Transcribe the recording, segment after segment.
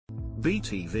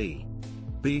BTV.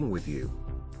 Being with you.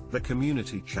 The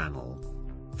community channel.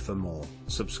 For more,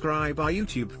 subscribe our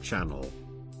YouTube channel.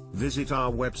 Visit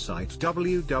our website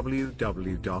www.btv.in,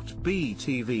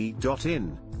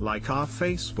 like our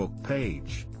Facebook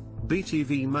page.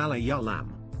 BTV Malayalam.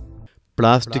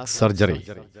 Plastic surgery.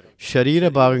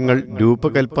 ശരീരഭാഗങ്ങൾ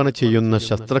രൂപകൽപ്പന ചെയ്യുന്ന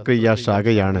ശസ്ത്രക്രിയാ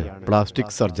ശാഖയാണ്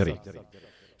plastic surgery.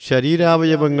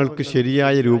 ശരീരാവയവങ്ങൾക്ക്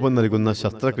ശരിയായ രൂപം നൽകുന്ന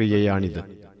ശസ്ത്രക്രിയയാണിത്.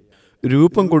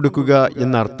 രൂപം കൊടുക്കുക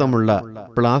എന്നർത്ഥമുള്ള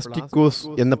പ്ലാസ്റ്റിക്കോസ്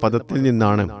എന്ന പദത്തിൽ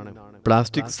നിന്നാണ്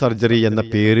പ്ലാസ്റ്റിക് സർജറി എന്ന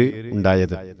പേര്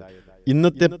ഉണ്ടായത്.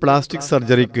 ഇന്നത്തെ പ്ലാസ്റ്റിക്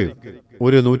സർജറിക്ക്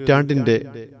ഒരു നൂറ്റാണ്ടിന്റെ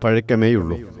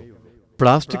പഴക്കമേയുള്ളൂ.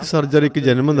 പ്ലാസ്റ്റിക് സർജറിക്ക്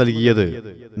ജന്മം നൽകിയത്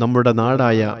നമ്മുടെ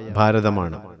നാടായ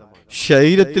ഭാരതമാണ്.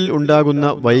 ശരീരത്തിൽ ഉണ്ടാകുന്ന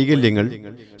വൈകല്യങ്ങൾ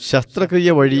ശസ്ത്രക്രിയ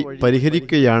വഴി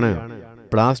പരിഹരിക്കുകയാണ്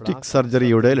പ്ലാസ്റ്റിക്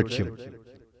സർജറിയുടെ ലക്ഷ്യം.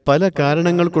 പല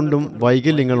കാരണങ്ങൾ കൊണ്ടും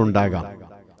വൈകല്യങ്ങൾ ഉണ്ടാകാം.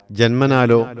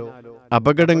 ജന്മനാലോ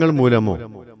അപകടങ്ങൾ മൂലമോ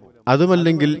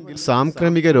അതുമല്ലെങ്കിൽ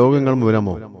സാംക്രമിക രോഗങ്ങൾ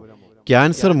മൂലമോ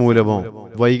ക്യാൻസർ മൂലമോ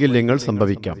വൈകല്യങ്ങൾ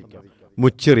സംഭവിക്കാം.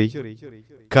 മുച്ചിറി,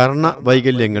 കർണ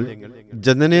വൈകല്യങ്ങൾ,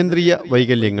 ജനനേന്ദ്രിയ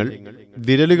വൈകല്യങ്ങൾ,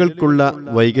 വിരലുകൾക്കുള്ള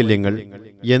വൈകല്യങ്ങൾ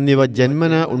എന്നിവ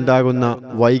ജന്മന ഉണ്ടാകുന്ന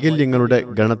വൈകല്യങ്ങളുടെ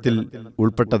ഗണത്തിൽ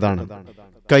ഉൾപ്പെട്ടതാണ്.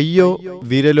 കയ്യോ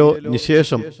വിരലോ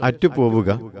നിശേഷം അറ്റുപോവുക,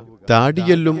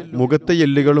 താടിയെല്ലും മുഖത്തെ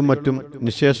എല്ലുകളും മറ്റും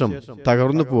നിശേഷം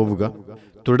തകർന്നു പോവുക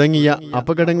തുടങ്ങിയ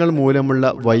അപകടങ്ങൾ മൂലമുള്ള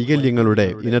വൈകല്യങ്ങളുടെ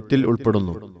ഇനത്തിൽ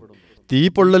ഉൾപ്പെടുന്നു.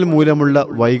 തീപ്പൊള്ളൽ മൂലമുള്ള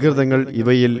വൈകൃതങ്ങൾ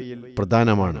ഇവയിൽ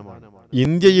പ്രധാനമാണ്.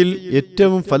 ഇന്ത്യയിൽ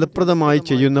ഏറ്റവും ഫലപ്രദമായി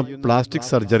ചെയ്യുന്ന പ്ലാസ്റ്റിക്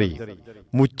സർജറി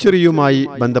മുച്ചിറിയുമായി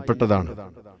ബന്ധപ്പെട്ടതാണ്.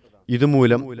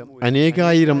 ഇതുമൂലം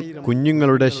അനേകായിരം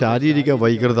കുഞ്ഞുങ്ങളുടെ ശാരീരിക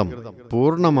വൈകൃതം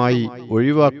പൂർണ്ണമായി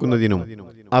ഒഴിവാക്കുന്നതിനും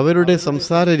അവരുടെ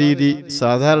സംസാര രീതി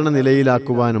സാധാരണ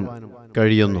നിലയിലാക്കുവാനും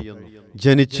കഴിയുന്നു.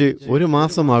 ജനിച്ച് 1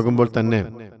 മാസമാകുമ്പോൾ തന്നെ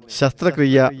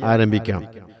ശസ്ത്രക്രിയ ആരംഭിക്കാം.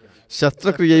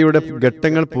 ശസ്ത്രക്രിയയുടെ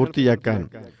ഘട്ടങ്ങൾ പൂർത്തിയാക്കാൻ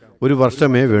 1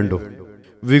 വർഷമേ വേണ്ടൂ.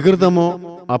 വികൃതമോ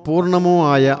അപൂർണമോ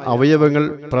ആയ അവയവങ്ങൾ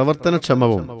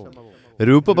പ്രവർത്തനക്ഷമവും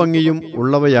രൂപഭംഗിയും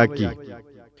ഉള്ളവയാക്കി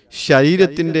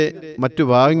ശരീരത്തിന്റെ മറ്റു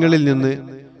ഭാഗങ്ങളിൽ നിന്ന്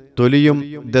തൊലിയും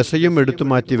ദശയും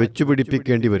എടുത്തുമാറ്റി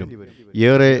വെച്ചുപിടിപ്പിക്കേണ്ടി വരും.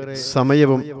 ഏറെ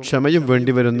സമയവും ക്ഷമയും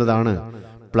വേണ്ടിവരുന്നതാണ്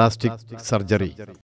പ്ലാസ്റ്റിക് സർജറി.